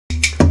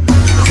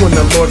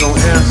the Lord gon'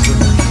 answer.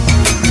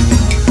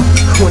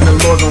 When the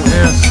Lord gon'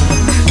 answer.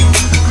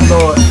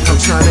 Lord, I'm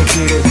trying to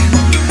get it,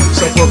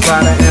 so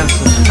provide an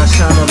answer. I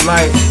shine a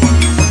light,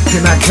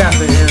 and I got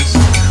the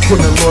answer.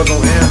 When the Lord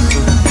gon'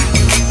 answer.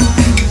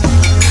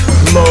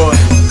 Lord,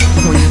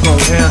 when you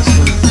gon'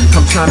 answer?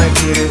 I'm trying to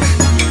get it,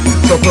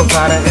 so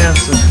provide an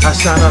answer. I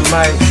shine a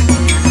light,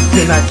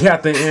 and I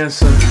got the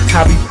answer.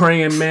 I be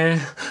praying,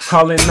 man,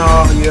 all in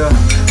all, yeah,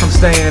 I'm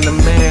staying a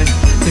man.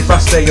 If I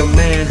stay a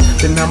man,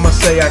 then I'ma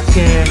say I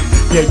can.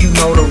 Yeah, you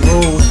know the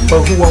rules,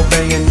 but who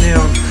obeying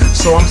them?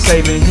 So I'm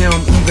saving him,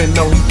 even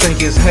though he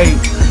think it's hate.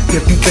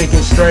 If you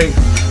thinking straight,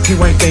 you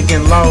ain't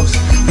thinking lost.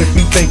 If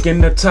you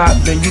thinking the top,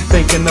 then you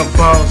thinking the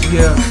boss.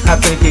 Yeah, I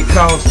think it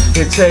costs.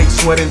 It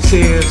takes sweat and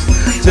tears.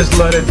 Just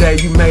love the day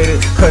you made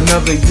it.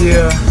 Another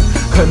year,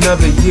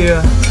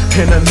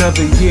 and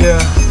another year.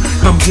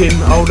 I'm getting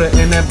older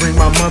and that bring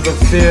my mother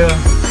fear.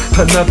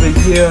 Another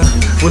year,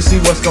 we'll see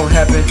what's gonna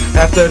happen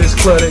after this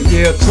cluttered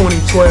year.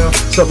 2012,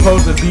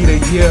 supposed to be the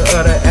year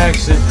of the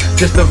action.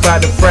 Just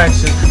divide the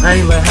fraction,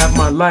 I ain't let half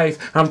my life.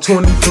 I'm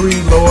 23,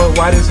 Lord,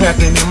 why this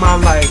happened in my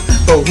life?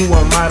 But who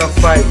am I to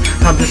fight?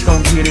 I'm just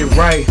gonna get it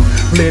right.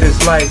 Live this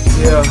life,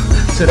 yeah,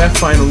 to that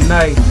final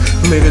night.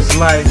 Live this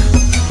life,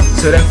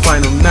 to that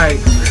final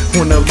night.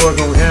 When the Lord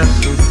gon'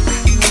 answer.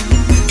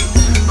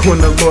 When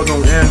the Lord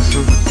gon'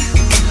 answer.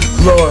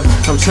 Lord,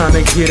 I'm trying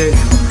to get it,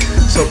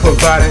 so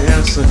provide an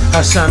answer.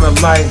 I shine a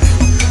light,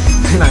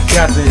 and I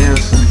got the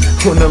answer.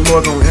 When the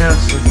Lord gon'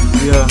 answer,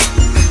 yeah.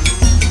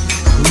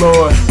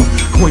 Lord,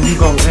 when you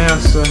gon'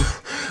 answer?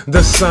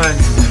 The sun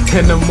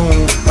and the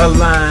moon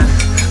align.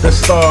 The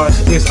stars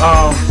is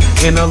all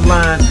in a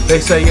line. They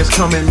say it's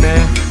coming,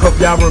 man. Hope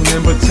y'all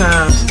remember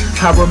times.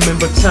 I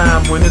remember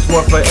time when this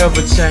world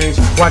forever changed.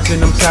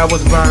 Watching them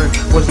towers burn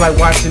was like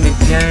watching the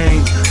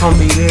game.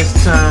 Only this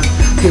time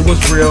it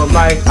was real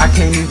life. I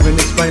can't even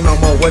explain no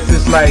more what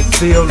this life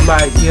feel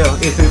like. Yeah,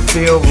 if it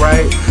feel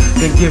right,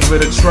 then give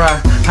it a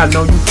try. I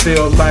know you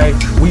feel like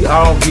we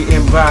all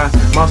getting by.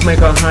 Moms make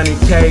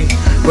 100K,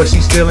 but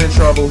she's still in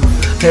trouble.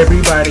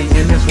 Everybody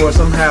in this world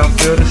somehow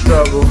feel the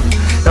struggle.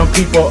 Them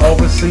people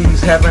overseas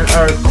having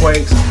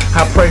earthquakes.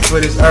 I pray for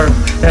this earth,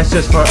 that's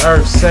just for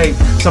earth's sake.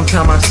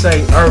 Sometimes I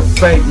say earth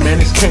fake, man,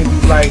 this can't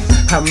be like.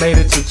 I made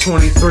it to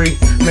 23,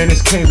 man,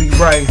 this can't be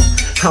right.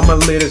 I'ma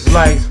live this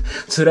life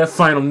to that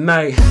final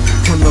night.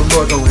 When the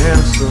Lord gon'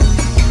 answer.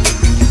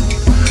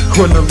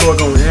 When the Lord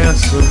gon'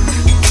 answer.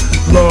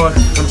 Lord,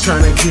 I'm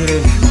trying to get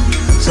it,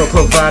 so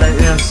provide an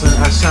answer.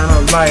 I shine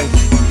a light,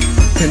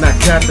 and I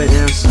got the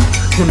answer.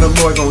 When the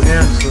Lord gon'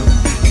 answer.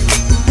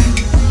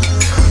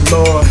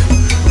 Lord,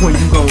 when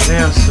you gon'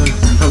 answer?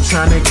 I'm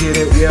trying to get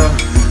it, yeah,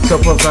 so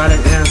provide an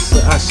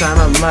answer. I shine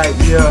a light,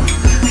 yeah,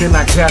 and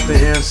I got the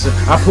answer.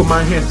 I put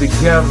my hands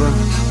together,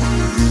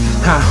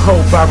 I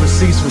hope I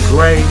receive some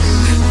grace.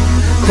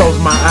 Close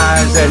my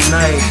eyes at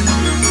night,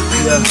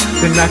 yeah,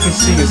 then I can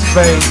see his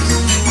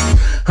face.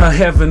 A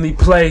heavenly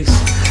place,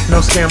 no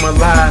scam or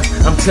lie.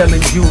 I'm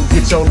telling you,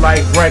 get your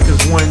life right,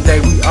 cause one day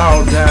we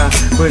all die.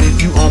 But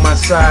if you on my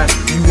side,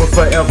 you will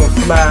forever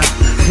fly.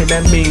 And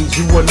that means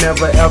you will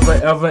never,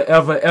 ever, ever,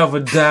 ever, ever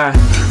die.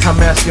 I'm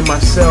asking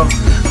myself,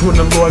 when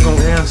the Lord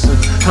gon' answer?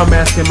 I'm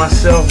asking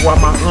myself why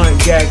my aunt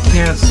got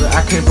cancer.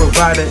 I can't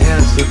provide an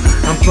answer.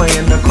 I'm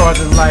playing the cards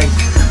in life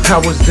I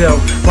was dealt.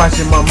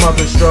 Watching my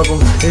mother struggle,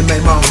 it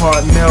made my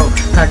heart melt.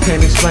 I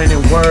can't explain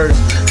in words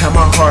how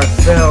my heart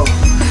felt.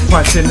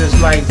 Watching this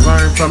light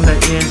burn from the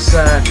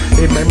inside,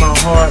 it made my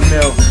heart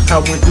melt. I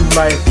went through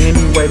life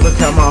anyway, look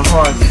how my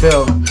heart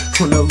felt.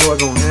 When the Lord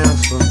gon'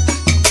 answer.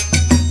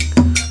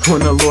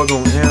 When the Lord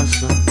gon'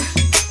 answer.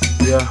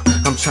 Yeah,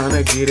 I'm trying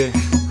to get it,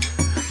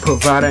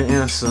 provide an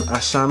answer. I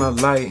shine a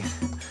light,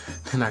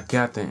 and I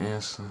got the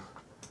answer.